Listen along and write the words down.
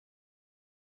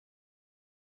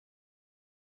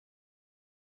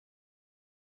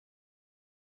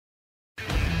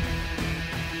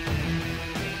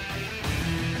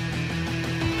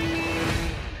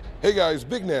Hey guys,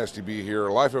 Big Nasty B here,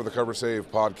 live from the Cover Save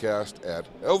podcast at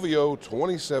LVO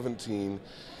 2017,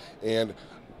 and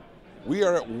we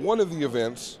are at one of the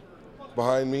events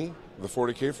behind me, the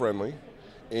 40K Friendly,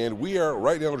 and we are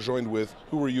right now joined with,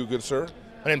 who are you, good sir?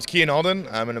 My name's Kian Alden.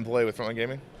 I'm an employee with Friendly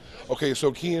Gaming. Okay,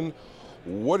 so Kian,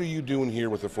 what are you doing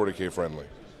here with the 40K Friendly?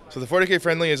 So the 40K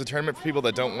Friendly is a tournament for people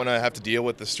that don't want to have to deal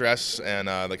with the stress and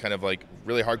the kind of like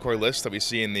really hardcore lists that we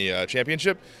see in the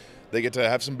championship. They get to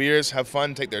have some beers, have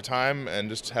fun, take their time, and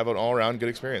just have an all-around good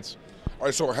experience. All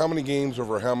right, so how many games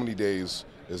over how many days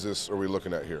are we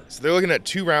looking at here? So they're looking at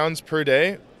 2 rounds per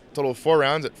day, total of 4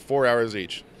 rounds at 4 hours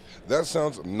each. That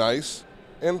sounds nice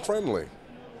and friendly.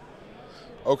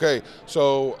 Okay,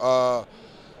 so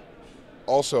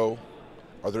also,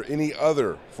 are there any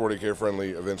other 40K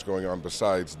Friendly events going on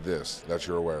besides this that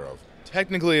you're aware of?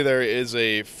 Technically, there is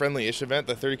a friendly-ish event.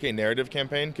 The 30K Narrative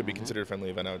campaign could be considered a friendly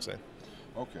event, I would say.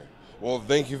 Okay. Well,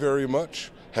 thank you very much.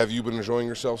 Have you been enjoying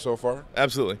yourself so far?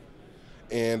 Absolutely.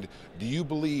 And do you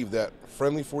believe that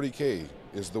Friendly 40K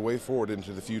is the way forward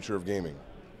into the future of gaming?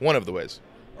 One of the ways.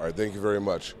 All right, thank you very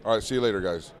much. All right, see you later,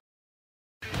 guys.